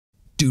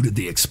Due to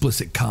the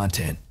explicit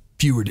content,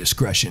 viewer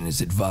discretion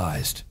is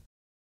advised.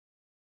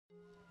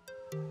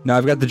 No,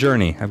 I've got the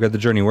journey.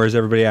 Where's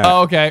everybody at?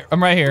 Oh, okay.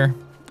 I'm right here.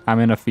 I'm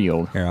in a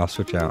field. Here, I'll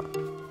switch out.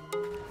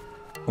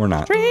 Or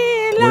not.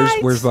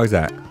 Where's Bugs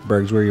at?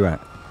 Bergs, where are you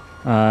at?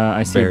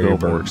 I see Barrier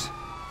billboards.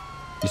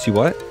 Bergs. You see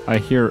what? I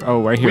hear.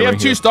 Oh, right here. We have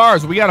 2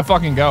 stars. We gotta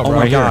fucking go, bro. Oh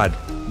my god.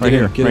 Right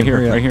here. Get Right in, here.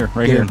 hurry up. Right here.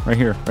 Right Get here. in. Right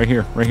here. Right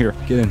here. Right here.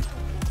 Get in.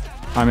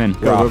 I'm in.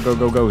 Go. Go.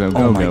 Go. Go. Go. Go.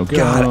 Oh Go. my Go.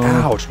 god,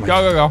 ouch. My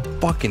Go.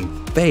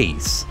 fucking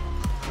face.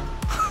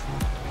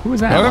 Who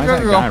was that? Go, Why go, is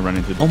that go, guy go.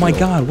 running through the Oh my field?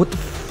 god, what the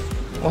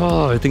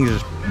oh, I think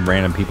it's just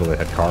random people that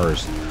had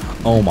cars.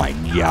 Oh my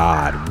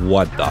god,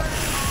 what the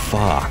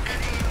fuck?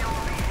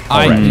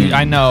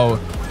 I know.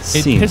 It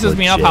Seems pisses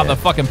me off how legit.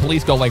 the fucking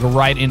police go like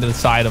right into the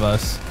side of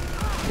us.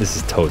 This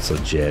is totes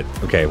legit.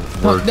 Okay,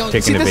 we're No,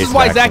 taking see, this evasive is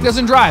why Zach action.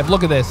 doesn't drive.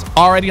 Look at this.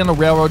 Already on the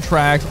railroad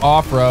tracks,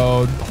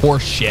 off-road,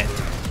 horse shit.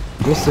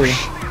 We'll see.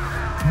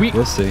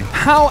 We'll see.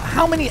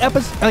 How many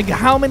episodes? Like,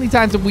 how many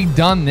times have we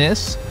done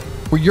this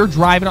where you're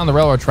driving on the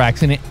railroad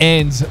tracks and it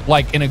ends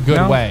like in a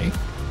good way?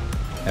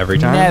 Every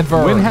time?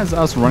 Never. When has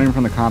us running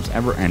from the cops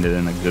ever ended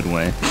in a good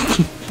way?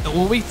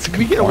 Well, we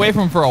get away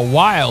from them for a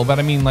while, but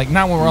I mean, like,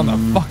 not when we're on the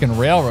fucking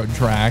railroad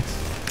tracks.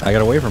 I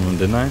got away from them,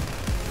 didn't I?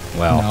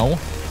 Well. No.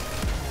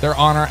 They're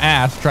on our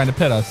ass trying to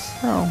pit us.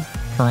 Oh.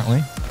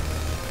 Currently.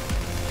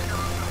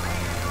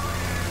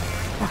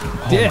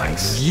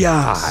 Dicks.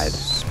 God.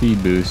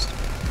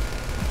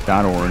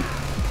 Speedboost.org.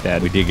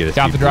 Dead. We did get a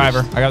Got speed the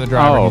driver. boost. I got the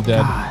driver. Oh, He's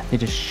dead. God. They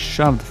just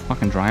shoved the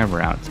fucking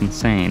driver out. It's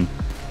insane.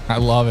 I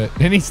love it.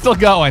 And he's still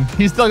going.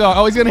 He's still going.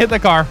 Oh, he's going to hit the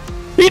car.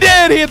 He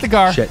did. He hit the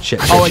car. Shit.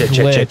 Oh, it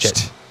shit.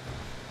 glitched.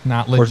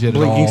 Not legit at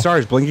Blinking all.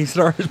 stars, blinking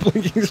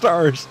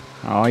stars.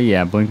 Oh,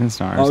 yeah. Blinking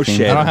stars. Oh,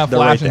 shit. I don't have They're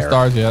right flashing there.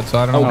 stars yet, so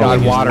I don't know. Oh, how God, to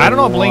use water. it. I don't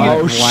know what blinking.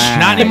 Oh, shit.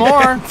 Not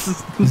anymore.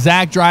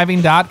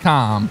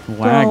 ZachDriving.com.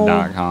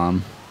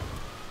 Lag.com.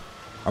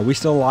 Are we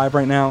still alive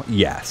right now?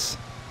 Yes.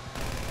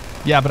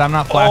 Yeah, but I'm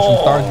not flashing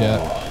stars yet.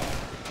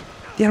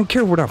 Yeah, I don't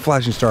care if we're not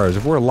flashing stars.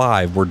 If we're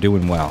alive, we're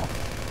doing well.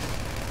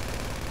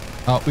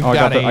 Oh, we've Oh,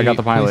 got I got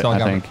the pilot, police I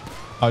helicopter. think.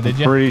 Oh, did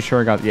you? Pretty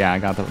sure I got. Yeah, I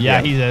got the. Yeah,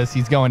 he is.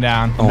 He's going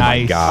down. Oh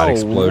nice. my god, Oh,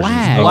 explosions.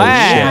 lag. Oh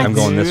Lag, shit, I'm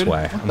going this dude.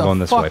 way. What I'm going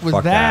this the way. fuck was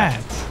Fuck that?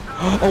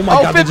 Oh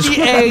my god, they just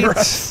 58. ran over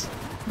us.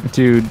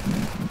 Dude,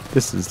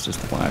 this is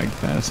just lag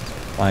fest.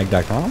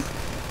 Lag.com?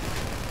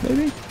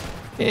 Maybe?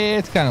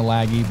 It's kind of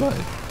laggy, but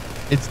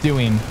it's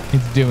doing.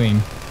 It's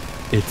doing.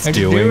 It's How'd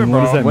you doing. do it,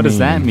 bro? What does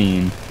that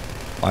mean?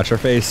 Watch our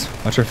face.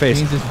 Watch our face.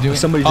 Means it's doing.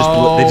 Somebody just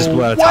blew, they just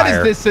blew out a tire. What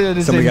is this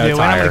citizen Somebody got a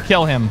doing? I'm tire. gonna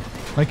kill him.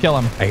 I'm gonna kill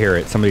him. I hear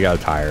it. Somebody got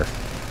a tire.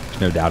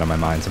 There's no doubt in my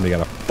mind. Somebody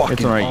got a fucking.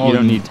 It's alright, you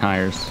don't need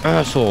tires.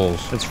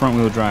 assholes. It's front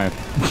wheel drive.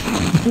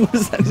 What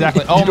does that Exactly.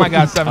 mean? Oh You my don't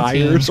God, need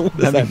 17. Tires? What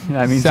does that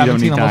That means you don't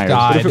 17 need almost tires.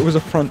 died. What if it was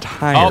a front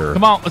tire? Oh,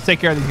 come on. Let's take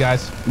care of these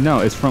guys. No,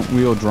 it's front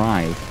wheel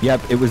drive.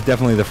 Yep, it was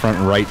definitely the front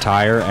right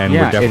tire, and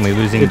Yeah, we're definitely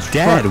losing it's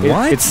dead. front-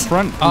 What? It's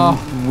front Oh.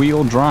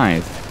 wheel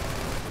drive.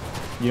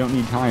 You don't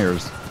need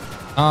tires.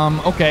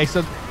 Okay,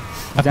 so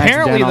That's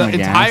apparently dead on the the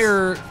gas.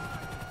 entire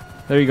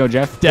There you go,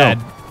 Jeff. dead.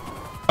 Go.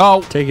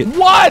 Oh, Take it.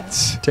 What?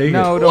 Take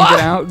No, it. don't What? get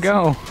out.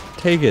 Go.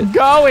 Take it.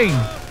 Going.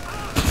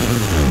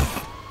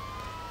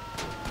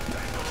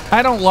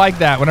 I don't like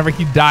that. Whenever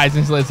he dies,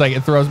 it's like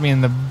it throws me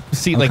in the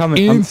seat like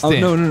instant.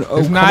 no.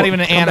 There's not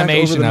even an come back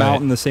animation over the of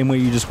mountain it. the same way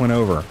you just went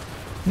over.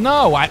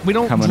 No, we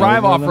don't Coming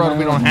drive over off the road.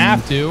 We don't mountain.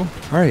 have to.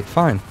 All right,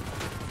 fine.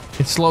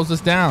 It slows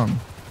us down.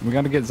 We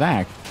got to get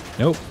Zach.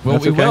 Nope. Well,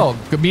 that's we okay. will.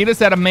 Meet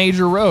us at a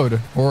major road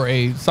or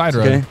a side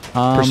road. Okay.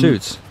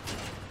 Pursuits.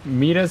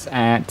 Meet us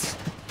at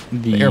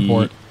the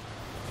Airport.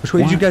 Which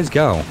way did you guys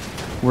go?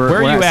 Where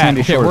are you at?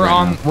 Sandy Okay, Shores we're right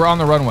on now. we're on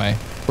the runway.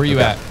 Where are you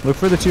at? Look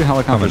for the two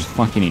helicopters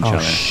fucking each Oh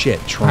other. shit,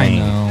 I train.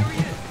 know.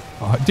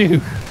 Oh,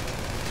 dude.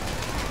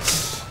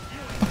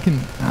 Fucking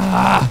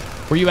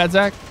Where you at,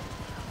 Zach?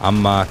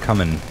 I'm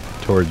coming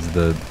towards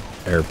the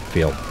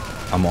airfield.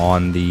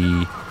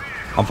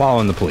 I'm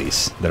following the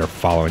police that are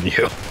following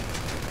you.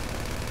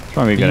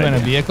 Probably a Are good you in a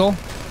idea. vehicle?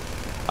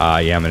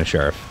 Yeah, I'm in a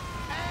sheriff.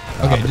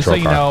 Okay, just so patrol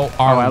you car. know,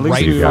 Oh, our at least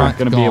right you're front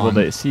going to gone. be able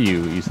to see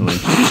you easily.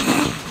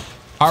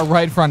 Our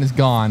right front is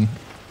gone.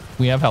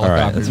 We have right,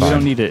 helicopters. that's We fine.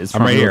 don't need it. It's I'm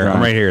front right wheel here. drive.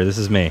 I'm right here. This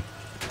is me. Right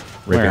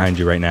Where? behind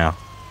you right now.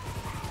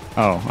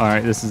 Oh, all right.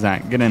 This is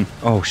Zach. Get in.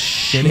 Oh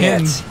shit. Get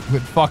in.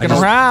 Quit fucking I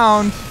just-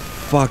 around.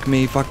 Fuck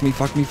me. Fuck me.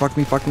 Fuck me. Fuck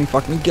me. Fuck me.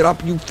 Fuck me. Get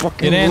up, you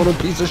fucking Get in. little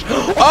piece of shit.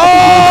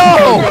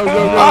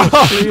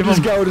 Oh!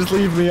 Just go. Just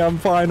leave me. I'm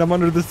fine. I'm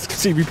under the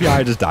CBP.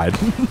 I just died.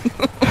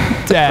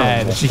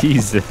 Dead.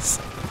 Jesus.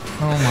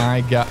 Oh my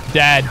god.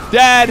 Dad.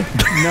 Dad.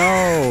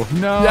 No.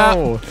 No.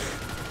 Yeah.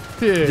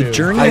 Dude. The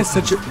journey has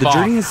such a big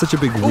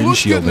let's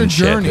windshield get in the and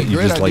shit journey. that you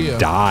Great just idea. like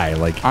die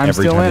like I'm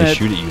every still time in they it.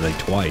 shoot at you like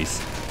twice.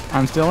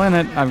 I'm still in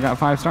it. I've got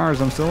 5 stars.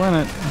 I'm still in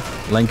it.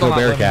 Lenko Still not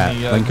Bearcat.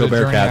 living the, Lenko good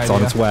journey Bearcat's on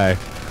idea. its way. I'm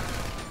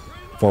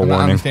not Forewarning.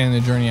 understanding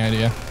the journey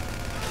idea.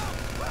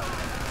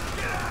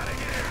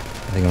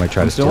 I think I might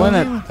try I'm to still steal in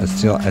it.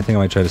 it. I think I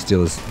might try to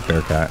steal this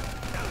Bearcat.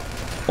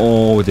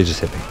 Oh, they just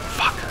hit me.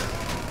 Fuck.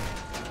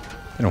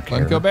 They don't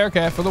care. Lenko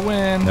Bearcat for the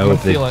win. No, We'll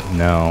they, feel it.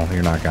 no,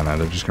 you're not gonna.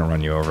 They're just gonna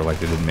run you over like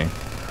they did me.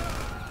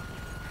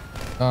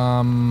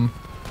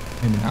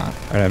 Maybe not.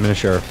 All right, I'm gonna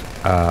sheriff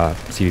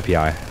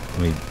CVPI.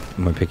 Let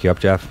me pick you up,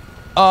 Jeff.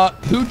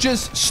 Who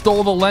just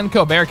stole the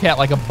Lenco Bearcat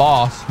like a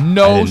boss?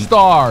 No didn't.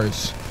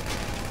 stars.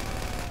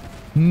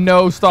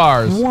 No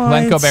stars. What?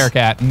 Lenco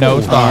Bearcat.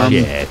 No stars.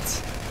 Shit.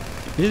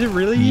 Is it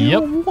really you?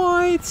 Yep.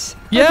 What?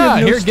 Yeah,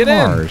 here, get in.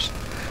 stars?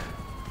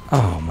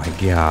 Oh my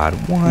god,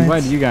 what? I'm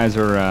glad you guys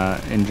are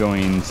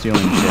enjoying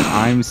stealing shit.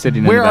 I'm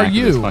sitting in Where the are back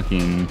you? of this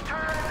fucking...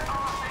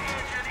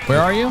 Where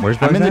are you? Where's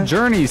I'm in the Bugs at?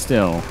 Journey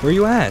still. Where are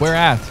you at? Where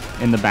at?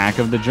 In the back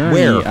of the Journey.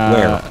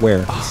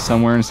 Where?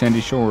 Somewhere in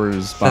Sandy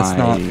Shores by That's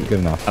not good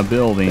enough. a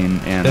building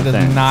and That a does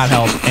fence. not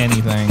help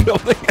anything.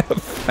 Building a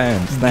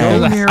fence.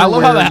 Go near I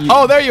love how where that. you-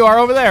 Oh, there you are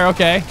over there.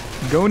 Okay.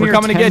 Go We're near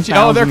coming to get you.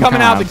 Oh, they're 10,000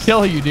 coming out to cops.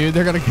 kill you, dude.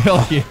 They're gonna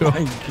kill you.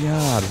 My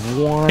god,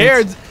 what?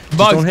 Here, Just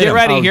Bugs, don't hit get him.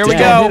 ready. Oh, Here we dead.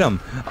 go. Don't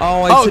hit him.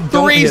 Oh, I Oh, said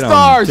don't 3 hit him.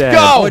 stars. Dead. Go.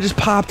 Oh, I just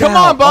popped Come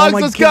out. on, Bugs. Oh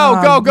my Let's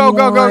god, go.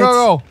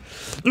 Go.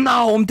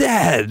 No, I'm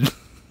dead.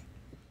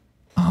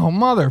 Oh,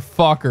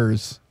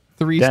 motherfuckers.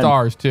 3 Dead.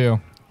 stars, too.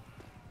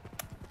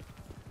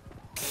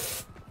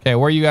 Okay,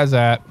 where are you guys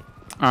at?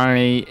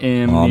 I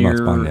am Oh, I'm not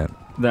spawned near yet.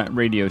 that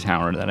radio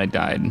tower that I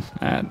died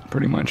at,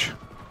 pretty much.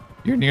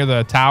 You're near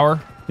the tower?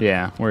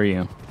 Yeah, where are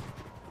you?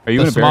 Are you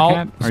The in a small-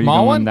 Bearcat? the Are you small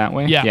going one? that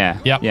way? Yeah. Yeah.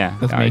 Yep, Yeah.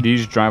 that's All right, me. do you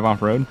just drive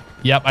off road?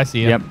 Yep, I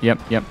see it.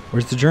 Yep.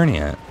 Where's the journey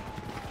at?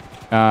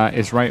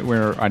 It's right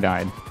where I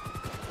died.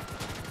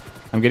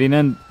 I'm getting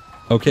in.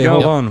 Okay, Go.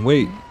 hold on.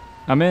 Wait.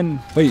 I'm in.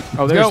 Wait.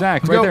 Oh, there's Go,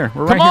 Zach go. right there.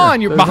 We're Come right on,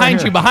 here. you're There's behind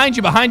right you,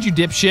 here. behind you,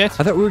 dipshit.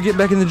 I thought we were getting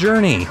back in the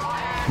journey.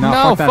 No,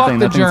 fuck that fuck thing.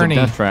 the That thing's a journey.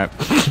 death trap.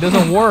 It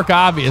doesn't work,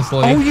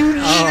 obviously. Oh,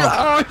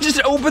 you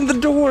just opened the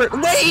door.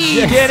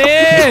 Wait. Get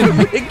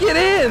in! Get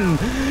in.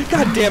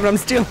 God damn it, I'm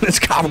stealing this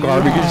cop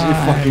car because you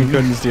fucking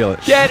couldn't steal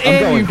it. Get I'm in,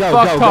 going. you Go,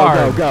 fuck go, car.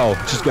 go, go,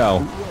 go. Just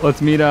go.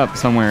 Let's meet up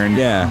somewhere and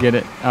Yeah. get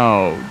it.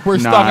 Oh, We're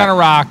stuck on a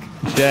rock.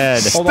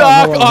 Dead. Hold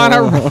Stuck hold on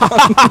a hold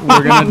rock.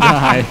 We're gonna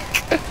die.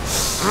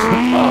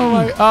 Oh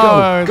my!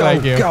 Oh, Go,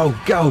 thank you. go,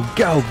 go,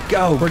 go,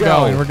 go, We're go.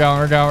 going. We're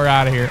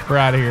out of here. We're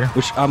out of here.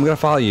 Which I'm gonna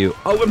follow you.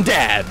 Oh, I'm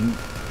dead.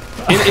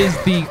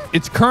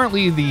 It's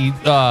currently the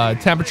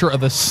temperature of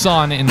the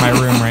sun in my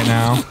room right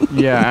now.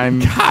 Yeah,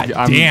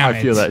 damn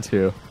I feel it. that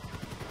too.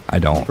 I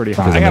don't. Pretty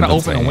because hot. I I'm gotta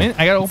insane.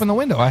 open the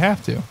window. I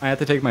have to. I have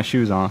to take my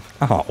shoes off.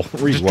 Oh,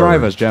 Just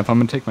drive us, Jeff. I'm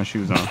gonna take my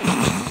shoes off.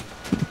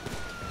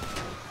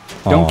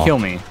 Don't kill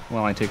me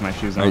while I take my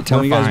shoes off. All right, tell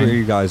We're me guys fine. where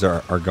you guys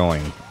are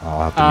going.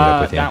 I'll have to meet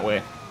up with you. That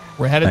way.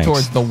 We're headed Thanks.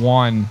 towards the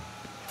 1.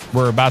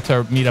 We're about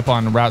to meet up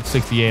on Route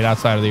 68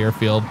 outside of the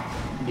airfield,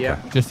 Yeah,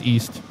 just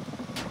east.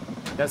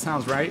 that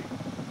sounds right.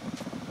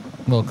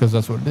 Well, because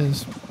that's what it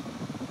is.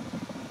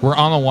 We're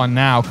on the 1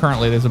 now.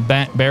 Currently, there's a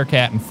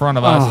Bearcat in front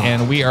of us, Oh.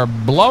 and we are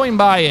blowing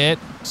by it.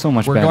 So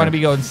much We're better. going to be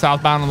going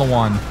southbound on the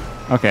 1.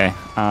 Okay.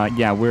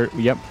 Yeah,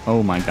 yep.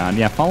 Oh my God.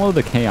 Yeah, follow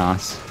the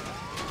chaos.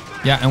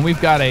 Yeah, and we've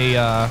got a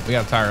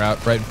tire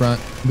out right front,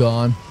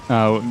 gone.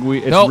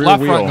 It's Nope, rear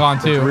left wheel. front gone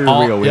It's too. rear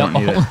All- wheel. We yep,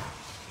 don't need it.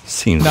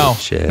 Seems No, like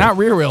shit. not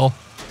rear wheel.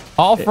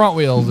 All front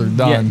wheels are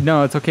done. Yeah,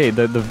 no, it's okay.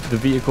 The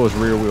vehicle is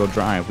rear wheel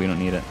drive. We don't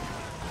need it.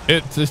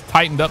 It's just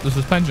tightened up the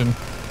suspension,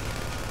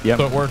 Yep.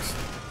 so it works.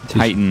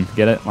 Tighten.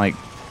 Get it? Like.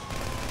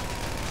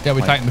 Yeah,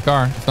 we tightened the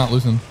car. It's not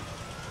loosened.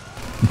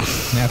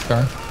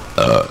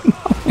 NASCAR.com.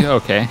 Yeah,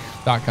 okay.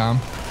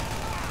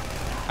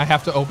 I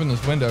have to open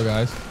this window,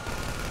 guys.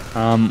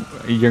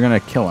 You're gonna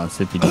kill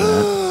us if you do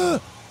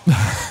that.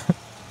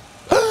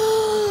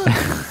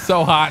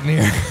 So hot in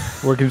here.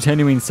 We're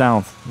continuing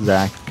south,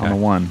 Zach, on the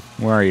 1.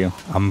 Where are you?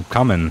 I'm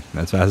coming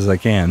as fast as I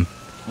can.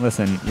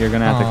 Listen, you're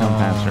gonna have to come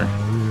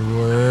faster.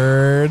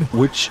 Word.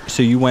 Which?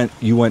 So you went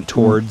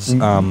towards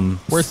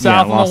We're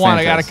south on Los the 1.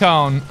 I got a Santos.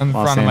 cone in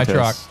Los front of my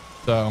truck. Santos.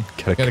 So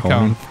Get a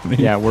cone.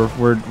 Yeah, we're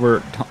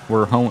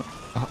home.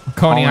 Coney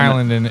Calling it-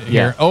 Island in here.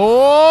 yeah.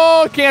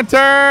 Oh, can't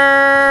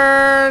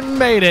turn.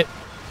 Made it.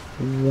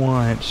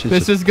 What?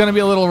 This is gonna be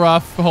a little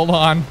rough. Hold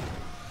on.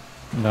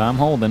 I'm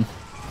holding.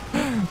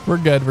 We're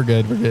good.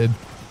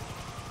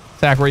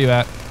 Zach, where you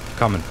at?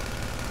 coming.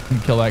 You can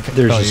kill that.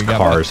 There's oh, just you got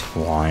cars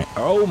flying.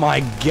 Oh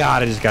my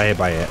god! I just got hit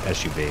by a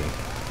SUV.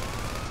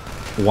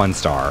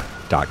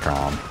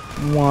 OneStar.com.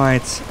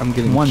 What? I'm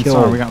getting 1 killed.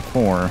 star. We got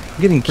 4. I'm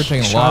getting We're taking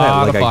a shot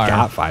lot at of like fire. I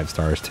got 5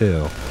 stars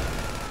too.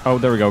 Oh,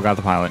 there we go. Got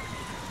the pilot.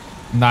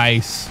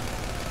 Nice.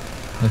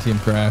 I see him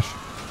crash.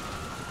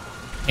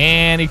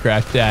 And he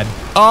crashed dead.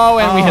 Oh,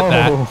 and we hit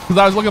that. Oh. Because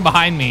I was looking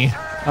behind me.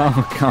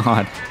 Oh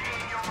God.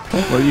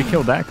 Well, you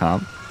killed that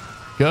cop.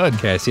 Good.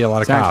 Okay, I see a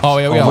lot of Zach, cops. Oh,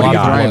 yeah, we got a what lot do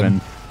of you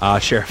got?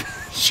 driving.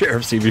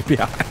 Sheriff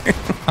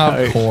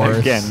CVPI. Of course.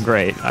 Again,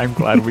 great. I'm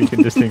glad we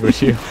can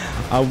distinguish you.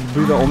 I'll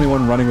be the only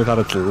one running without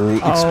an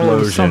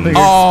explosion. something-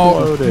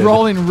 Oh, Exploded.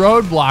 rolling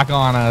roadblock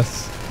on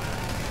us.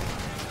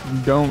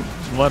 Don't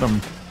let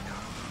them.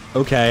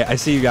 Okay, I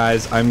see you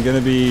guys. I'm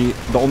gonna be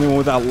the only one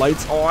without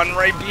lights on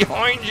right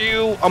behind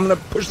you. I'm gonna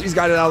push these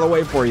guys out of the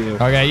way for you.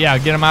 Okay, yeah,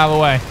 get him out of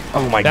the way.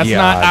 Oh my That's god.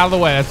 not out of the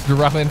way. That's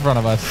directly in front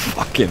of us.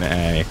 Fucking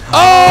A.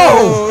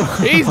 Oh!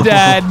 He's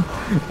dead.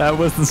 That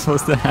wasn't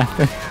supposed to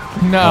happen.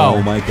 No.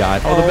 Oh my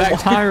god. Oh, the back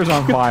tire's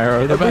on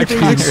fire. The back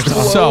Everything's tire's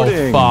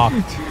exploding. So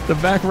fucked. The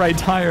back right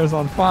tire's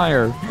on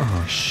fire.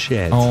 Oh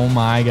shit. Oh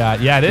my god.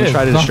 Yeah, it I'm is. gonna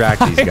try to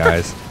distract these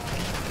guys.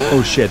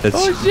 Oh shit, that's...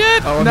 Oh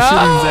shit. Oh, I'm no.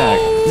 shooting Zach.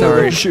 No,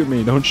 Sorry. don't shoot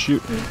me. Don't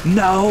shoot.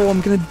 No,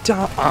 I'm gonna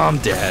die. I'm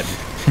dead.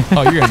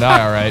 Oh, you're gonna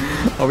die, all right.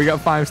 Oh, we got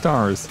 5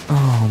 stars.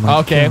 Oh my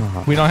Okay,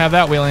 god. we don't have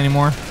that wheel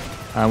anymore.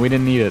 We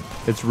didn't need it.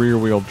 It's rear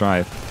wheel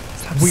drive.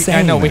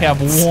 I know we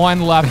have one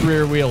left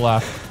rear wheel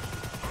left.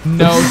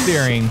 No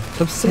steering.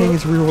 Stop saying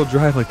it's rear wheel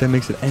drive like that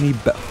makes it any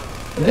better.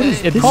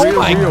 Oh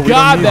my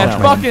god,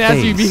 that fucking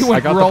face. SUV I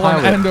went got the rolling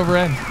pilot. end over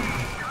end.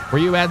 Were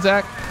you at,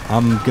 Zach?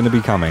 I'm gonna be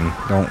coming.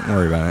 Don't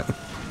worry about it.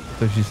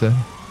 So she said.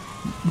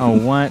 Oh,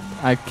 what?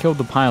 I killed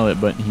the pilot,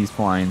 but he's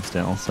flying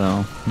still,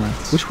 so...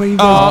 Which way are you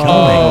guys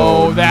going?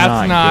 Oh, that's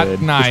Not not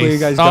good. nice. Which way are you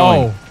guys oh,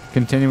 going?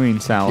 Continuing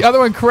south. the other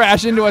one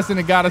crashed into us and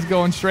it got us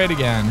going straight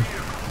again.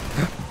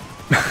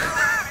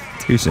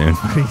 Too soon.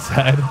 He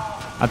said.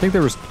 I think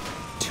there was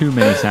too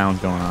many sounds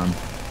going on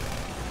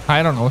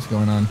I don't know what's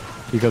going on.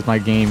 because my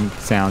game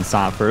sound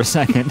stopped for a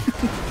second.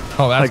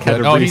 Oh, that's Like, had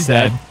good. to Oh, he's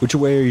reset. dead. Which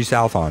way are you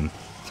south on?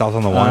 South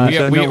on the one? we- you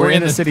said? we- no, we're we're in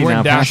in the city we're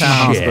in now. past the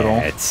downtown. hospital.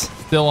 Shit.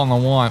 Still on the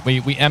one.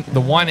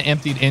 The one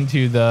emptied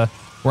into the.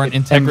 We're in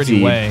Integrity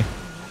emptied. Way.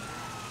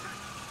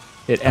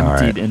 It All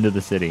emptied right. into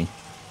the city.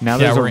 Now Yeah,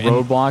 there's a we're in-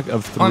 roadblock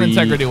of 3. On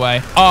Integrity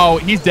Way. Oh,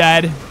 he's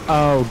dead.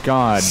 Oh,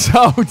 God.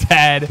 So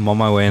dead. I'm on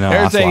my way now.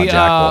 There's a Ocelot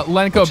Jackal,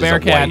 Lenco which is a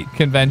Bearcat white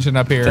convention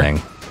up here.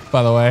 thing.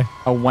 By the way.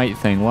 A white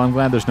thing. Well, I'm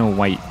glad there's no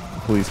white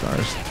police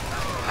cars.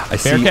 I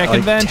see Bearcat like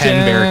convention.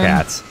 10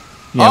 Bearcats.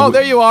 Yeah, oh, we-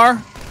 there you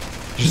are.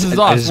 This is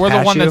I us. just We're the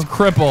passed one you? that's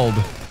crippled.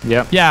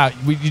 Yep. Yeah,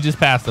 you just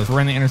passed us.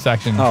 We're in the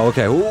intersection. Oh,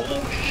 okay. Oh,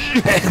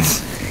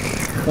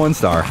 shit. 1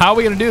 star. How are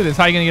we gonna do this?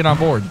 How are you gonna get on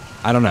board?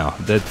 I don't know.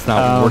 That's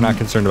not. We're not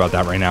concerned about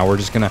that right now. We're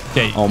just gonna.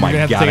 Okay, Oh you're my gonna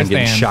have to god! take a I'm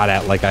getting stand. shot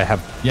at like I have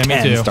Yeah, me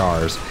 10 too.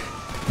 stars.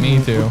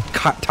 Me too.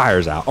 Cut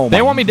tires out. Oh my.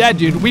 They want me dead,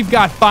 dude. We've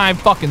got 5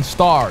 fucking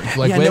stars.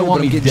 Like Yeah, they no, want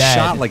but me I'm getting dead.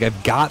 shot like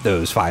I've got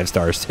those 5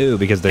 stars too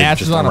because they're Ass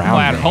just is on a around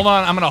platter. me. Hold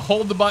on, I'm gonna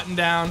hold the button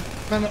down.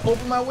 I'm gonna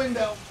open my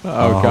window.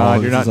 Oh,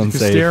 God. You're this not is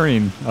unsafe.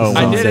 steering. Oh,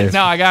 I wow. did it.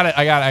 No, I got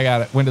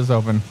it. Windows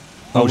open.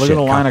 Oh, look shit, at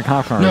the line cop. of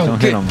cop cars. No, Don't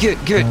hit them. get.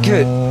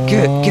 I'm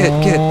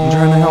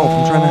trying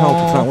to help.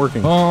 It's not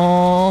working.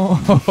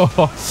 Oh,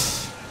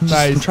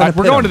 nice. trying to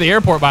We're pit going him. to the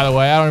airport, by the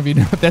way. I don't know if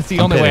you know. That's the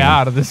only way pitting.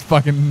 out of this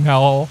fucking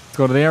hellhole. Let's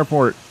go to the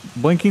airport.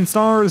 Blinking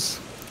stars.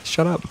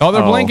 Shut up. Oh,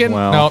 they're Oh, blinking.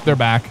 well. No, they're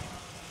back.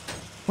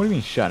 What do you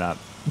mean, shut up?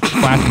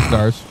 Flashing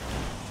stars.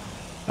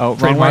 Oh,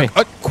 wrong way.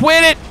 Trademark.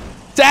 Quit it,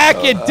 Zach,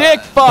 you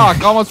dick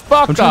fuck. Almost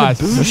fucked I'm trying us.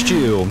 to boost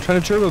you. I'm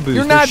trying to turbo boost. You're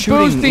They're not shooting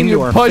boosting. into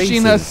You're our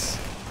pushing faces. us.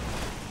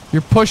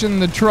 You're pushing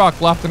the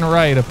truck left and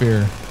right up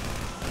here.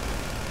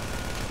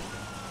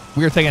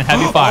 We are taking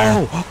heavy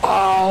fire.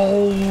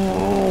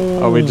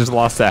 Oh, we just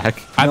lost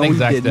Zach. I No, think we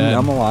Zach's didn't. dead.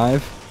 I'm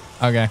alive,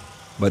 Okay.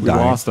 but We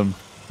dying. lost him.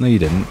 No, you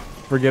didn't.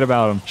 Forget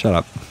about him. Shut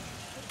up.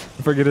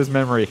 Forget his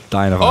memory.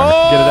 Dying of fire.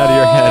 Oh! Get it out of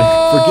your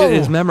head. Forget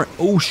his memory.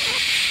 Oh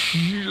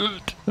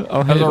shit.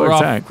 Oh, That hey, was a look, rough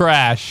Zach.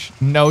 crash.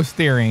 No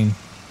steering.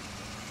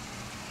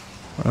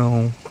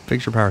 Well,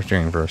 fix your power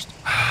steering first.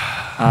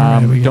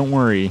 Don't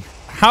worry.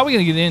 How are we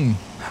gonna get in?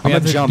 I'm We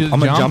have gonna to jump. do the I'm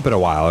gonna jump it a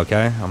while.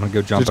 Okay. I'm gonna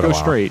go jump Just it a go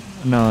while. straight.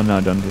 No,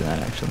 don't do that,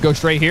 actually. Go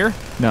straight here.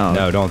 No,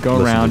 don't go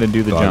listen around to and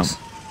do the bugs.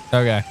 jump.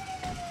 Okay.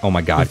 Oh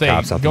my god, If they-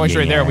 cops out going the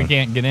straight there, we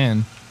yin-yang. can't get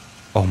in.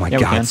 Oh my Yeah,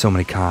 we can. god, so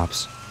many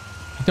cops.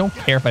 I don't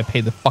care if I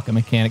pay the fucking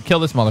mechanic. Kill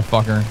this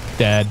motherfucker.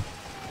 Dead.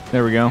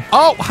 There we go.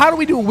 Oh, how do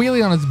we do a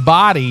wheelie on his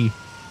body?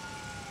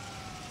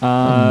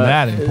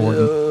 That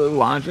important.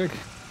 Logic.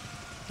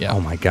 Yeah. Oh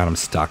my god, I'm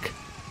stuck.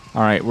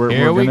 All right,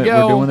 Here we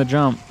go. We're doing the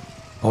jump.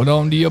 Hold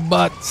on to your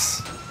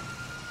butts.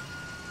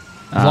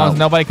 As long as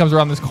nobody comes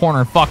around this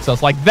corner and fucks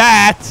us like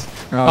that.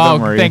 Oh,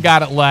 don't worry. Thank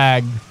God it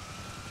lagged.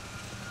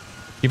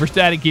 Keep her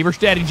steady. Keep her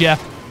steady, Jeff.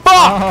 Fuck!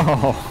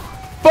 Oh.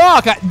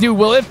 Fuck! Dude,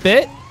 will it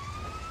fit?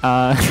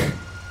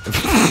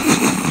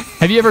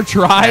 Have you ever I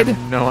tried?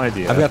 have no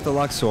idea. I've got the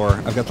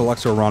Luxor. I've got the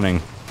Luxor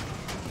running.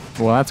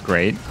 Well, that's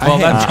great. Well,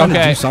 I'm that's trying to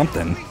okay. do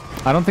something.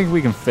 I don't think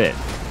we can fit.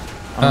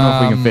 I don't know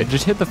if we can fit.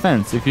 Just hit the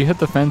fence. If you hit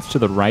the fence to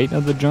the right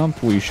of the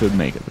jump, we should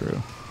make it through.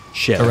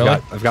 Shit, Oh, really?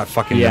 I've got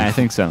fucking. Yeah, I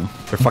think so.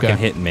 They're fucking Okay.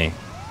 hitting me.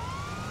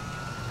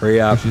 Hurry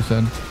up. She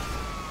said.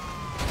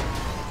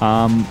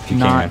 you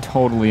Not can.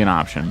 totally an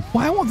option.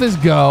 Why won't this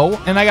go?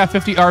 And I got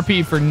 50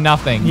 RP for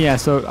nothing. Yeah,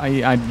 so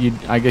I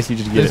guess you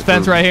just get This it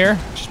fence for right here?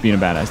 Just being a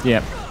badass.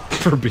 Yep.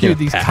 For being Dude, a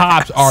these badass.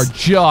 cops are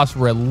just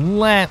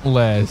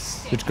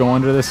relentless. Just go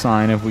under the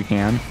sign if we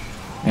can.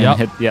 And Yep.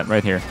 hit, yep,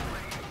 right here.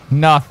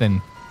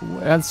 Nothing.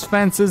 That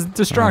fence is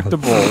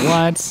destructible.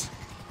 What?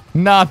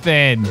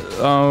 Nothing.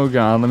 Oh,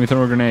 God. Let me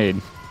throw a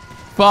grenade.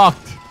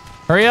 Fucked.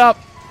 Hurry up.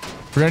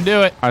 We're gonna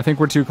do it. I think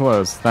we're too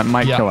close. That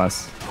might Yeah. kill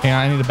us. Hang on,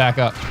 I need to back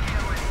up.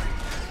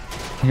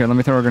 Here, let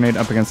me throw a grenade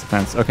up against the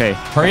fence. Okay.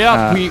 Hurry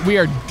up. We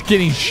are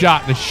getting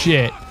shot to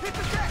shit.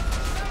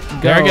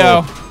 There we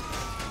go.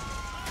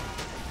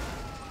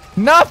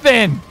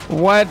 Nothing.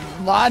 What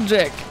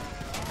logic?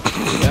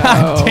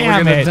 God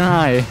damn we're it. gonna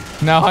die.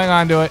 No, hang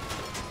on to it.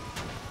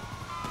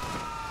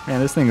 Man,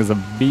 this thing is a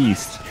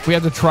beast. We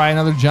have to try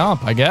another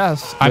jump, I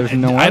guess. I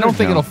don't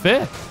think it'll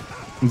fit.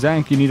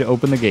 Zach, you need to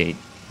open the gate.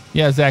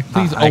 Yeah, Zach,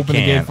 please I open the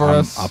gate can't. for I'm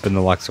us. up in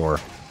the Luxor.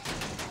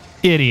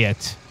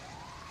 Idiot.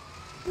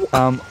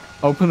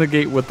 Open the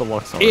gate with the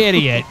Luxor.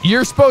 Idiot.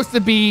 You're supposed to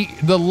be,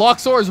 the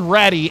Luxor's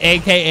ready,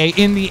 a.k.a.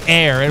 in the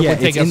air. It would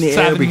take us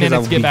 7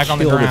 minutes to get back on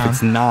the ground. If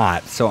it's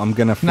not, so I'm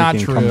going to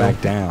freaking come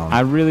back down. I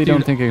really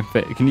don't think it can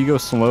fit. Can you go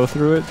slow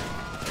through it?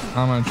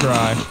 I'm going to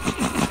try.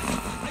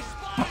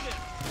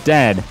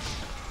 Dead.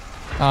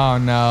 Oh,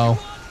 no.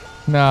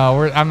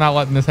 No, I'm not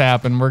letting this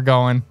happen. We're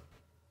going.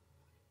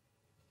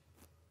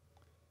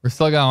 We're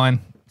still going.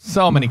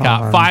 So many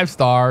cops. 5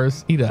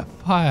 stars. Eat a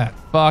fat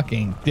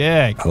fucking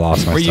dick. I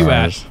lost my Where stars. you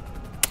at?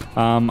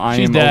 I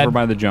She's am dead. over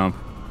by the jump.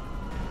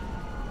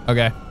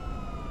 Okay.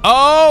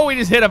 Oh, we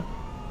just hit a...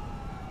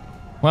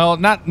 Well,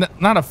 not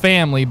a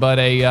family, but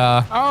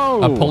a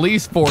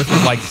police force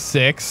of like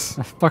 6.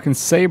 A fucking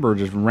saber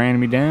just ran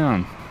me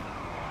down.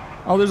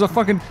 Oh, there's a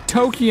fucking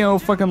Tokyo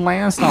fucking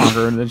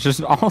Landstalker that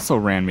just also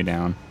ran me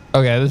down.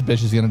 Okay, this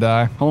bitch is gonna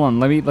die. Hold on,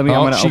 let me. Oh, I'm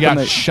gonna she open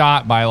got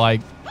shot by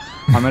like...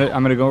 I'm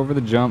gonna go over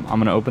the jump. I'm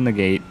gonna open the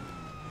gate.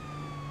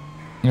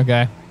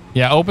 Okay.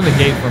 Yeah, open the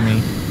gate for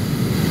me.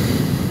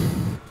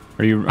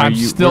 I'm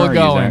still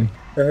going.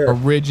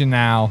 Original.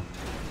 All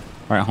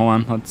right, hold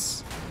on.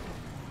 Let's.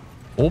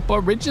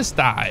 Opa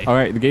Registai. All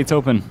right, the gate's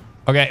open.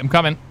 Okay, I'm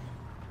coming.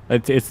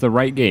 It's the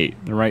right gate,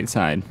 the right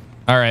side.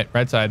 All right,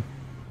 right side.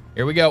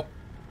 Here we go.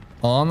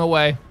 On the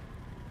way.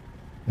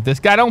 If this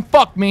guy don't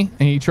fuck me,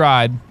 and he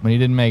tried, but he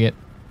didn't make it.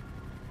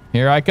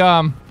 Here I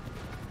come.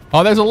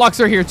 Oh, there's a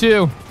Luxor here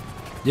too.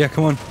 Yeah,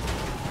 come on.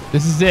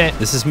 This is it.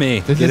 This is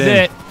me. This Get is in.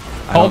 it.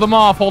 Hold them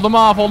off. Hold them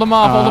off. Hold them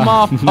off. Hold them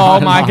off. Oh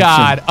my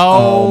god.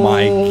 Oh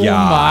my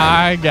god.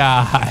 My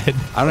god.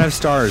 I don't have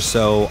stars,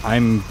 so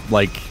I'm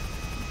like...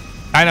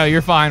 I know,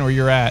 you're fine where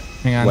you're at.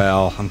 Hang on.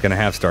 Well, I'm going to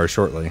have stars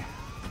shortly.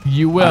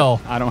 You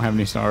will. I don't have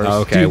any stars.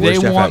 Okay, Dude, where's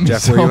they Jeff want at? me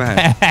Jeff, so where you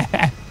at?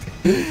 bad.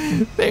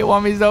 They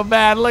want me so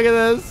bad. Look at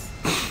this.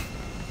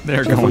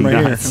 They're Jeff, going I'm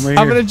right nuts. here. I'm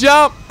right I'm here. gonna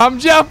jump. I'm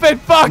jumping.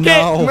 Fuck it. No.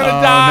 I'm gonna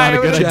Oh, die. not a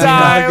I'm good gonna idea. die.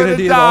 Not a I'm good gonna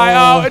idea die. at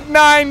all. Oh,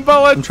 9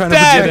 bullets. I'm trying to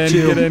dead. protect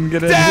you. Get in,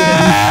 get in.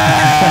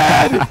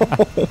 Dead.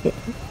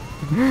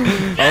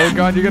 Oh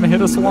god, you're gonna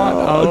hit a SWAT.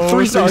 Oh,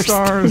 3 3 stars.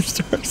 stars.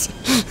 3 stars.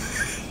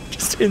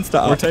 Just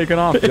insta. We're taking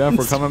off, Jeff.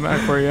 We're coming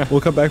back for you.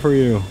 We'll come back for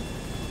you.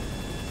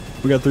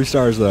 We got 3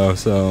 stars though,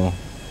 so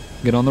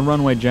Get on the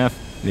runway, Jeff.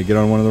 you get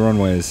on one of the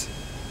runways.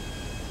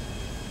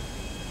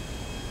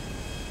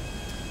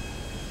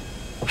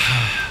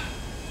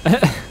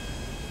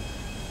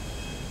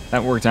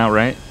 That worked out,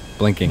 right?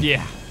 Blinking.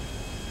 Yeah.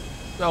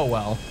 So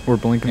well. We're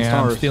blinking Yeah,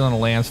 I'm stars. stealing a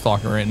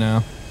Landstalker right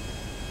now.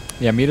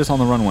 Yeah, meet us on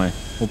the runway.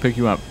 We'll pick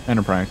you up.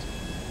 Enterprise.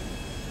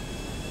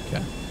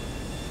 Okay.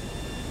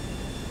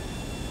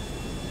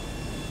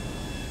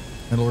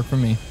 That'll work for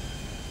me.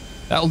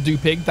 That'll do,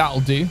 pig.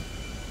 That'll do.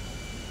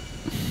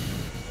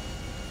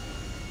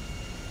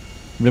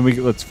 Then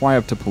let's fly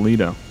up to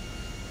Polito.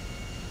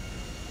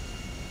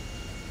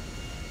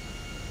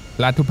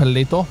 Plato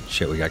Palito.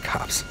 Shit, we got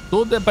cops.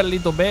 Tu de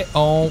Palito Bay.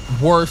 Oh,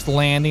 worst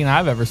landing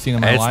I've ever seen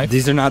in my life.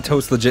 These are not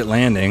toast legit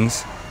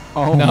landings.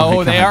 Oh No,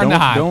 my they God. are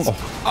not. Don't.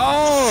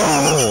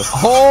 Oh,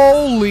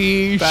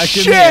 holy Back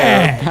shit! in the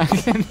air.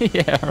 Back in the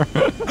air.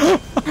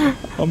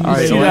 You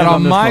right, see land that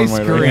on this my runway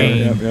right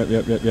screen.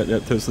 here.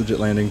 Yep. Toast legit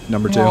landing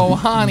number 2. Oh,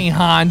 honey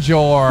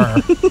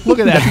Hanjor. Look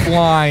at that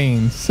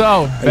flying.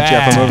 So Jeff,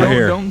 bad. I'm over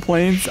here. Don't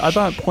planes. I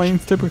thought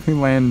planes typically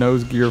land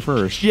nose gear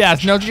first.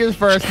 Yes, no gears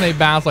first, and they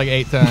bounce like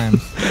 8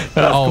 times.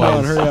 Come on,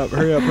 Always.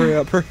 hurry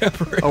up.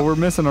 Oh, we're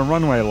missing a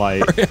runway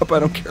light. Hurry up, I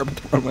don't care about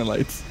the runway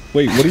lights.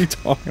 Wait, what are you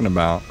talking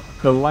about?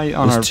 The light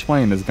on our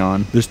plane is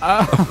gone.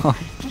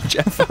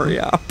 Jeff, hurry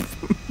up.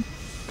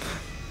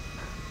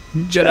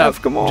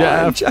 Jeff, come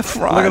on. Jeff,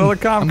 run. Look at all the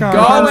cop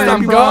cars.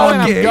 I'm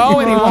going. He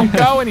won't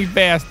go any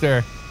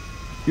faster.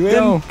 You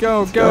in?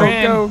 Go.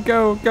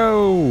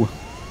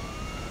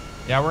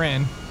 Yeah, we're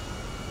in.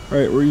 All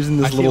right, we're using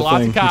I this see little lots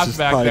thing, of cops which is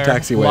back probably there. a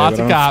taxiway. Lots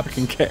but of I don't cops.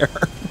 fucking care.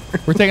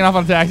 We're taking off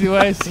on the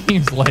taxiway.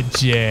 Seems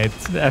legit.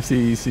 The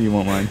FCEC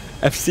won't mind.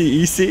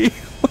 FCEC?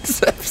 What's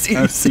FCEC?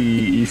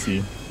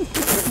 FCEC.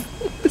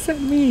 What does that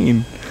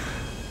mean?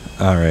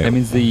 All right. That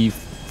means the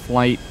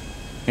flight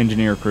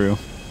engineer crew.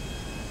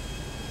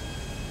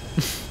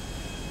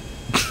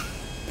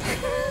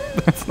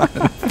 That's not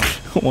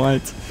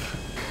what?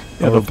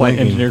 Yeah, Oh, the we're flight blinking.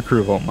 engineer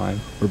crew won't mind.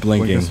 We're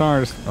blinking. Blinking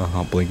stars.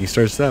 Blinking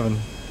stars 7.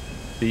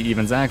 See,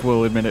 even Zach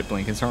will admit it.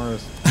 Blinking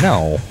stars.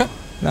 No.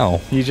 No.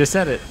 He just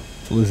said it.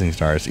 Losing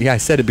stars. Yeah, I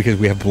said it because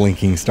we have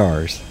blinking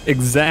stars.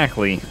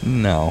 Exactly.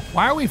 No.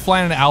 Why are we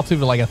flying at an altitude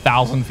of like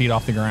 1,000 feet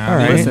off the ground? All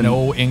right. There's Listen.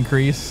 no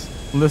increase.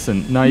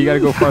 Listen, no, you gotta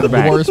go farther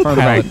back. Worst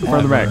Farther back. pilot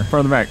Farther back. ever.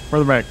 Farther back.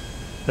 Further back.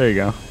 There you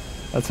go.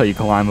 That's how you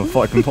climb a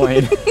fucking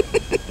plane.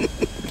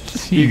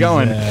 Keep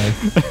going.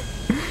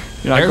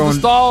 You're not There's going, the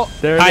stall.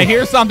 there it I is.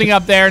 hear something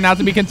up there. Not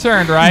to be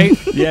concerned, right?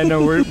 Yeah,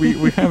 no,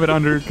 we have it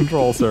under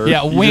control, sir.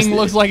 Yeah, You wing just-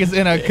 looks like it's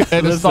in a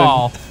Listen,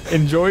 stall.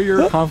 Enjoy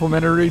your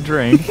complimentary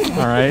drink,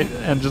 all right,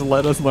 and just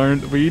let us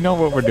learn. We know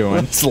what we're doing.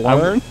 Let's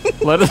learn.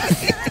 Let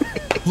us.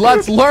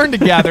 Let's learn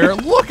together.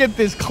 Look at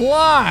this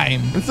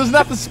climb. This is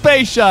not the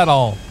space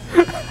shuttle.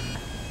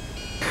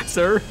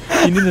 Sir,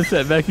 you need to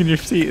sit back in your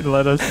seat and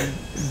let us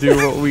do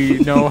what we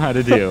know how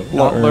to do.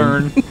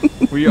 Learn.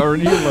 We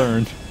already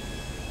learned.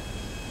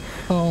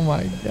 Oh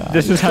my god.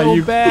 This is how So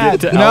you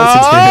bad. get to No!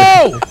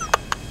 altitude.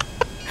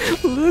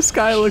 This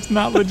guy looks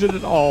not legit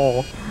at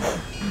all.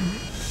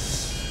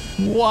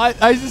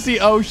 What? I just see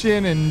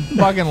ocean and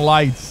fucking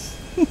lights.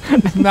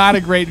 It's not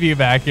a great view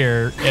back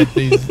here at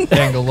these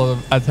angle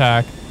of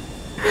attack.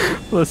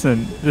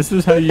 Listen, this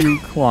is how you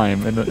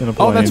climb in a plane.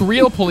 Oh, that's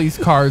real police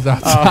cars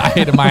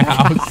outside of my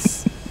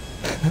house.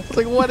 It's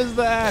like, what is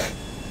that?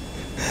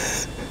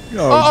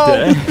 Oh,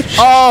 dead.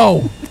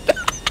 Oh!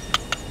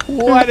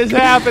 What is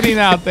happening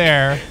out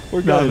there?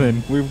 We're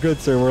Nothing. We're good,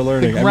 sir. We're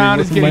learning. The ground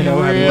is we might getting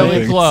know how to really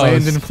land. close.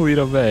 Land in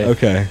Toledo Bay.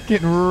 Okay.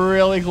 Getting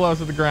really close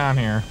to the ground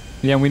here.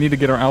 Yeah, we need to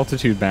get our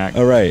altitude back.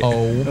 All right.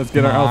 Oh, Let's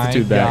get our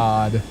altitude back.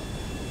 God.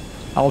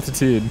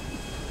 Altitude.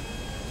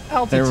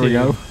 Altitude. There we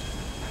go.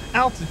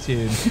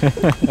 Altitude.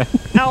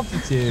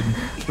 Altitude.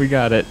 We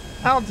got it.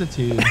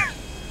 Altitude.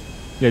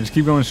 Yeah, just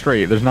keep going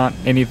straight. There's not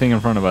anything in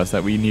front of us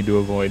that we need to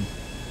avoid.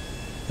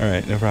 All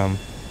right. No problem.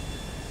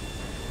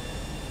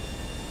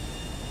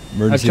 I've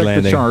Emergency checked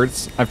landing. the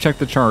charts. I've checked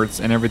the charts,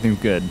 and everything's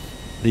good.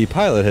 The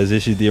pilot has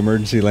issued the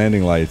emergency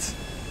landing lights.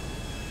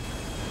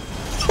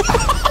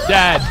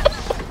 Dead.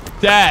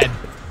 Dead.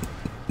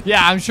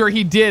 Yeah, I'm sure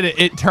he did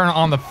it turn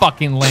on the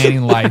fucking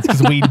landing lights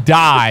because we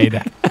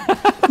died.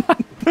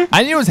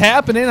 I knew it was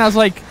happening. I was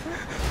like,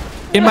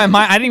 in my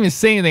mind, I didn't even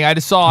say anything. I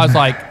just saw, I was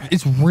like,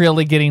 it's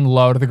really getting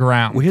low to the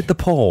ground. We hit the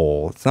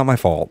pole. It's not my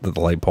fault that the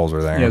light poles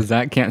were there. Yeah,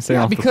 Zach can't stay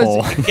off the because,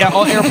 pole. yeah,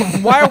 oh,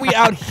 airport, why are we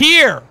out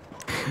here?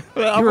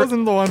 I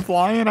wasn't the one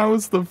flying. I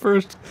was the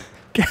first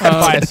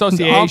By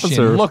association.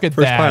 officer. Look at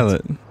First that.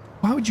 pilot.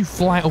 Why would you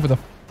fly over the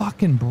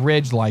fucking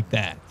bridge like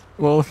that?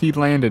 Well, he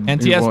landed. Well,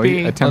 he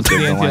NTSB, let's attempted see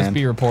the to land.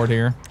 NTSB report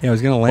here. Yeah, I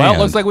was gonna land. Well, it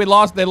looks like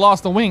they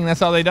lost the wing. That's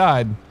how they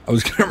died. I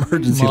was gonna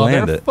emergency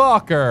land it.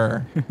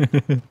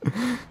 Motherfucker.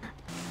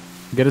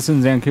 Get us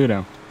in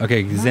Zancudo.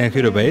 Okay,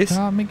 Zancudo base.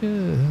 Got me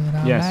good.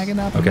 I'm Yes. bagging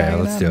up, Okay, bagging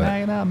let's up, do it.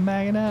 bagging up,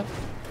 bagging up.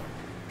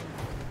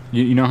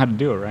 You know how to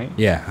do it, right?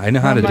 Yeah, I know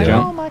how to Oh do my it.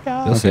 God, oh my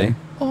god. You'll Okay. see.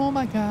 Oh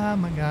my god,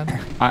 my god.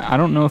 I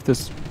don't know if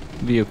this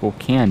vehicle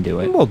can do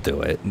it. We'll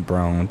do it,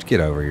 bro. Get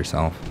over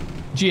yourself.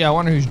 Gee, I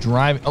wonder who's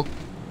driving. Oh,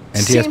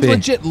 NTSB. seems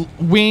legit.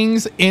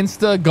 Wings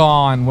insta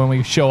gone when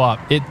we show up.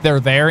 They're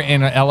there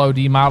in an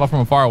LOD model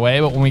from far away,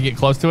 but when we get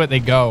close to it, they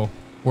go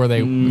where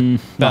they Not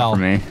fell.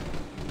 for me.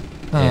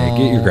 Yeah,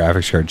 get your Oh.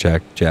 graphics card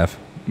checked, Jeff.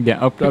 Yeah,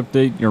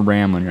 update your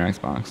RAM on your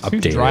Xbox.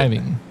 Who's Update it.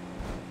 driving?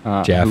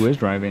 Jeff. Who is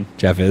driving?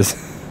 Jeff is.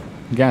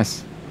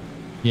 Guess.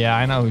 Yeah,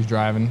 I know who's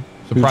driving.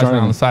 Surprisingly on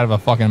driving? the side of a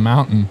fucking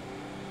mountain.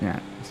 Yeah,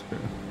 that's true.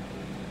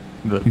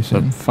 The Too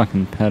soon?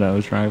 fucking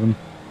pedo's driving.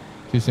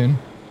 Too soon?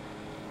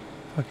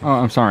 Oh,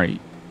 I'm sorry.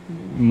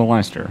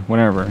 Molester,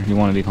 whatever you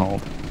want to be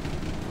called.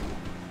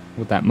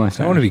 With that I mustache.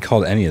 don't want to be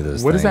called any of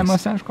those What is that things.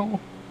 mustache called?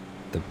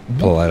 The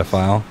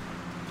Politophile.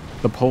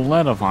 The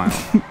Poletophile.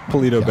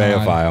 Polito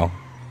Bayophile.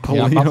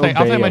 Yeah,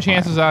 I'll take my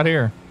chances out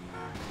here.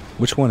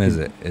 Which one is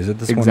it? Is it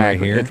this Exactly. one right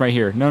here? It's right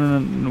here. No.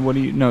 What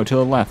do you? No, to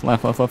the left.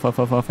 Left. No,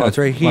 it's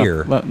right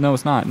here. No,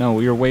 it's not. No,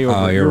 you're way over.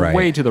 Oh, you're right.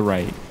 Way to the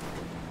right.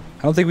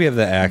 I don't think we have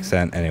the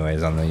accent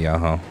anyways on the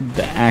Yoho.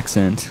 The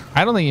accent.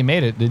 I don't think you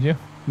made it, did you?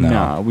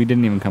 No, we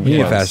didn't even come We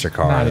need a close. faster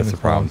car. Not That's even the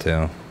problem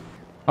close. too.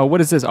 Oh, what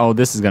is this? Oh,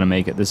 this is gonna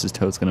make it. This is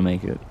Toad's gonna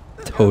make it.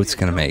 Toad's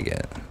gonna make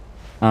it.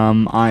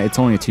 It's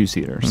only a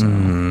 2-seater,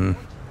 so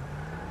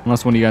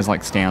unless one of you guys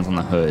like stands on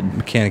the hood.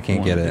 Mechanic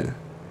can't get it.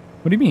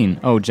 What do you mean?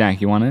 Oh, Jack,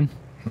 you want in?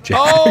 Jack.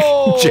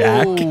 Oh!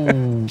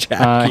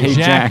 Jack. Hey,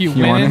 Jack, you want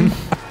winning? in?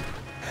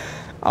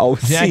 Oh,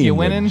 Jack, you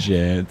winning?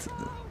 Legit.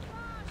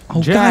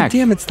 Oh, Jack. god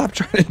damn it. Stop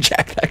trying to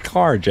jack that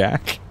car,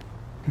 Jack.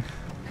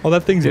 Oh,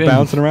 that thing's Get in.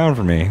 bouncing around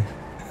for me.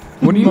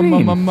 What do you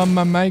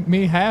mean? Make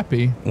me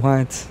happy.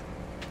 What?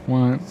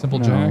 What? Simple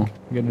No, Jack.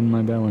 Get in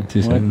my belly. Too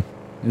What? soon.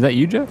 Is that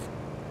you, Jeff?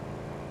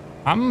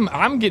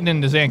 I'm getting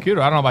into Zancudo.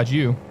 I don't know about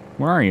you.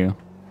 Where are you?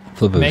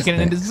 Flip Making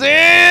it into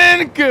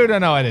Zancudo.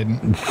 No, I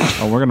didn't.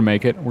 Oh, we're gonna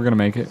make it. We're gonna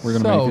make it. We're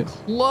gonna So make it.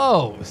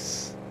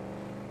 close.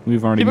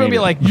 We've already People made will be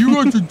it. like, you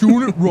guys are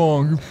doing it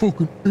wrong. You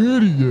fucking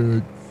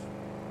idiot.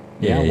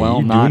 yeah, Yeah, well,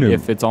 you not doing it-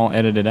 if it's all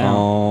edited out.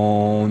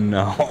 Oh,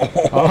 no.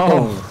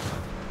 Oh.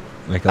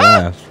 Make a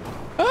laugh.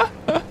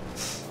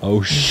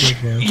 Oh, shit.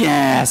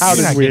 Yes. How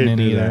did not we getting in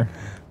do either.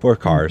 4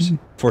 cars.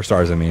 4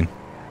 stars, I mean.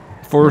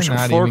 Four We're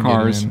not even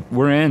cars. getting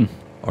We're in.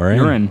 Or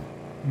You're in.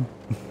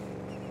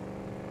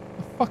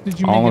 The fuck did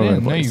you All make over it the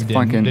in? No, place. you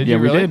didn't. Fucking, Did yeah,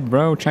 you we really? did,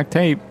 bro. Check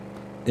tape.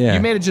 Yeah. You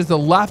made it just the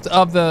left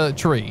of the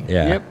tree.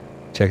 Yeah. Yep.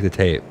 Check the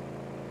tape.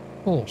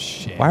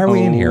 Bullshit. Why are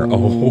we in here?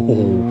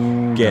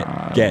 Oh,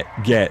 God.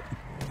 get.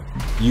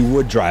 You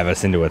would drive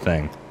us into a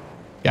thing.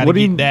 Gotta What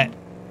do get you- that.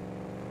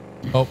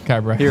 Oh,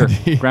 Kyber. Here,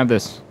 grab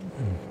this.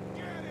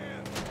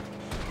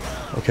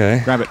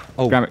 Okay. Grab it.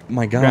 Oh grab it.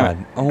 my Grab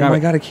god. it. Oh Grab my it.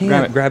 god, I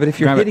can't grab it if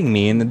you're Grab it. hitting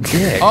me in the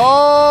dick.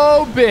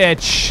 Oh,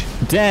 bitch.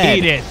 Dead.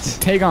 Eat it.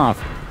 Take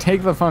off.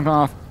 Take the fuck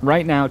off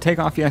right now. Take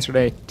off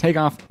yesterday. Take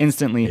off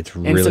instantly. It's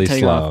really Instant take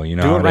slow. off. You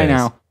know Do how it it right is.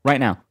 now. Right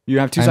now. You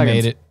have 2 I seconds.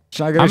 made it.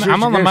 Should I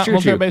I'm on the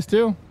military base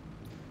too.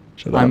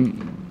 You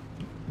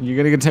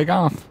gotta get take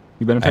off.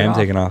 You better take off. I am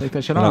taking off. Take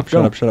that shit Shut off. up,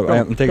 shut Go. up, shut up. Go.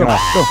 I'm taking Go. off.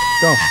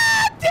 Go.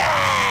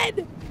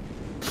 Dead.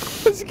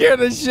 Scared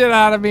the shit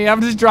out of me.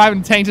 I'm just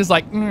driving tank, just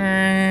like. Boom.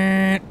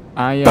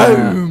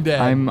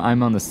 Dead. I'm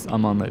on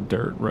the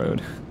dirt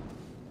road.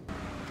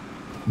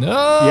 No.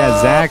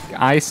 Yeah, Zach.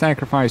 I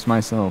sacrificed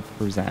myself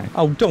for Zach.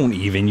 Oh, don't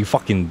even. You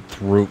fucking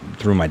threw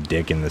my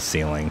dick in the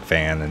ceiling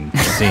fan and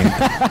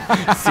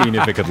seeing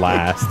if it could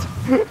last.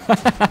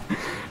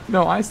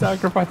 No, I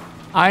sacrificed.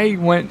 I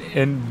went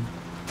and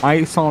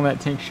I saw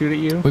that tank shoot at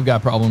you, We've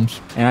got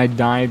problems. and I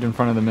dived in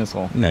front of the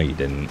missile. No, you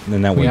didn't.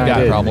 Then that We've wouldn't I got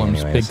have did. happened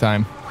problems. anyways. Big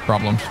time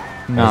problems.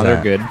 No, How's they're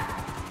that? good.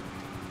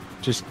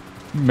 Just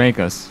make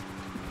us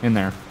in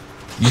there.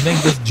 You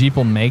think this Jeep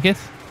will make it?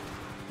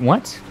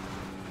 What?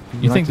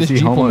 You think this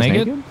Jeep will make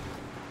it?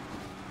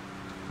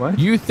 What?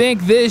 You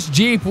think this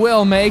Jeep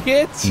will make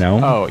it? No.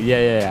 Oh,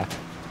 yeah.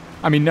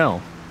 I mean,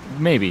 no.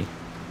 Maybe.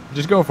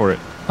 Just go for it.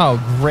 Oh,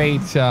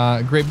 great.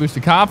 Great boost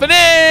of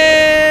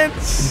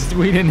confidence.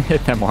 We didn't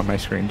hit them on my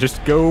screen.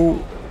 Just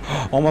go.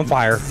 I'm on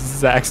fire.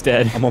 Zach's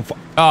dead. I'm on fire.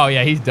 Oh,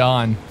 yeah, he's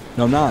done.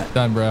 No, I'm not.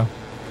 Done, bro.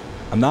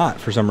 I'm not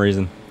for some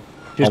reason.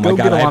 Just oh my go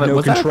god, get a I have lot of- no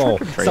was that a control.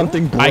 tractor trailer?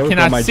 Something broke I on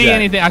cannot my see jet.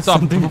 anything. I saw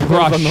Something broke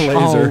brush. on the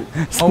laser.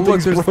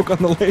 Something's there's- broke on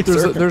the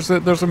laser.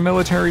 There's a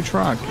military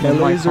truck. my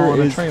in laser car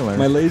and a is trailer.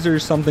 my laser.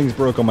 Something's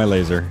broke on my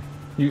laser.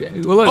 Well,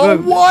 look, Oh,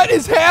 look, what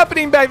is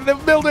happening back there?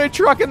 The military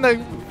truck in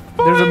the. There's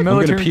a I'm gonna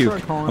military puke.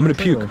 truck hauling I'm gonna a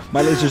trailer. puke.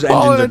 My laser's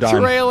Oh, engines the are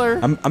done. trailer.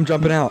 I'm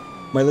jumping out.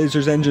 My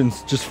laser's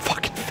engines just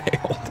fucking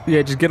failed.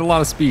 Yeah, just get a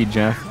lot of speed,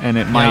 Jeff, and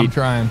it Yeah, I'm might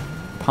trying.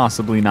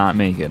 possibly not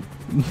make it.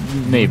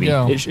 Maybe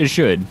Go. it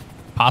should.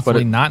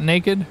 Possibly it- not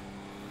naked?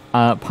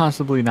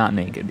 Possibly not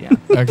naked. Yeah,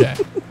 Okay.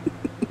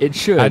 it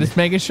should. I just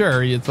making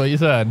sure. That's what you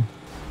said.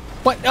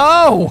 What?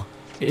 Oh!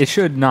 It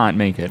should not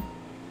make it.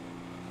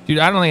 Dude,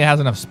 I don't think it has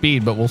enough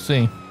speed, but we'll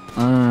see.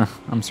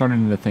 I'm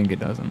starting to think it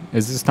doesn't.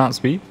 Is this top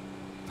speed?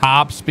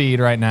 Top speed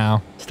right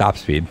now. Stop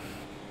speed.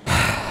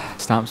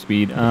 Stop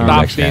speed. Top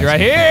next speed chance. right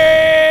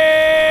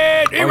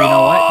here! you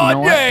know what? You know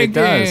what? It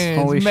does.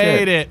 Jenkins Holy made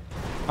shit. it.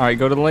 All right,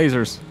 go to the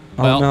lasers.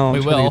 Oh Well, no, we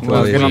I'm trying will. to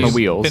Let's get on the lasers.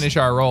 wheels. Finish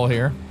our roll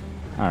here.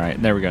 All right,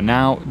 there we go.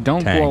 Now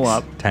don't Tanks, blow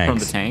up from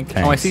tanks, the tank.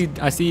 tanks. Oh, I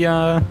see.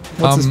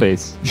 What's his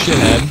face?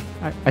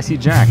 Shithead. I see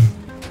Jack.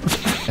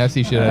 I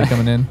see shithead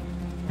coming in.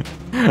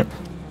 Yeah,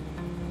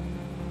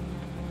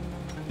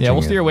 we'll Dang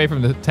it. steer away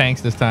from the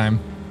tanks this time.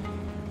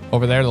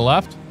 Over there to the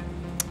left.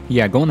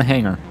 Yeah, go in the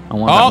hangar. I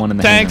want that Oh, one in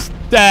the tanks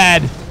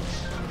dead.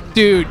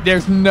 Dude,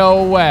 there's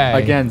no way. hangar.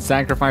 Again,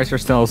 sacrifice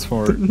yourselves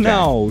for.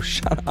 No,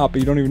 shut up.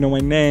 You don't even know my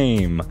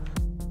name.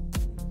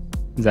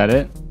 Is that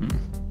it?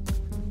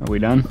 Are we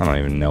done? I don't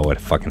even know what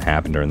fucking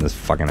happened during this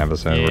fucking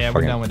episode. Yeah, we're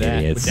fucking done with that.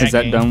 idiots. With Is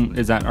that game. done?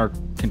 Is that our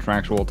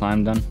contractual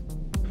time done?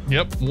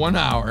 Yep, 1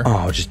 hour.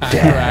 Oh, just After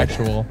dead.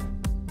 actual.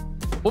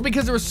 Well,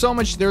 because there was so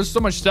much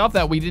stuff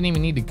that we didn't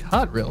even need to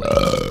cut, really.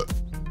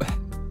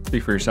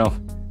 Speak for yourself.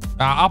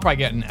 I'll probably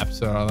get an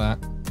episode of that.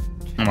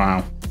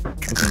 Wow,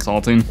 that's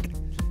insulting.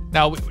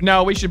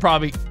 No, we should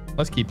probably.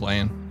 Let's keep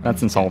playing.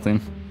 That's insulting.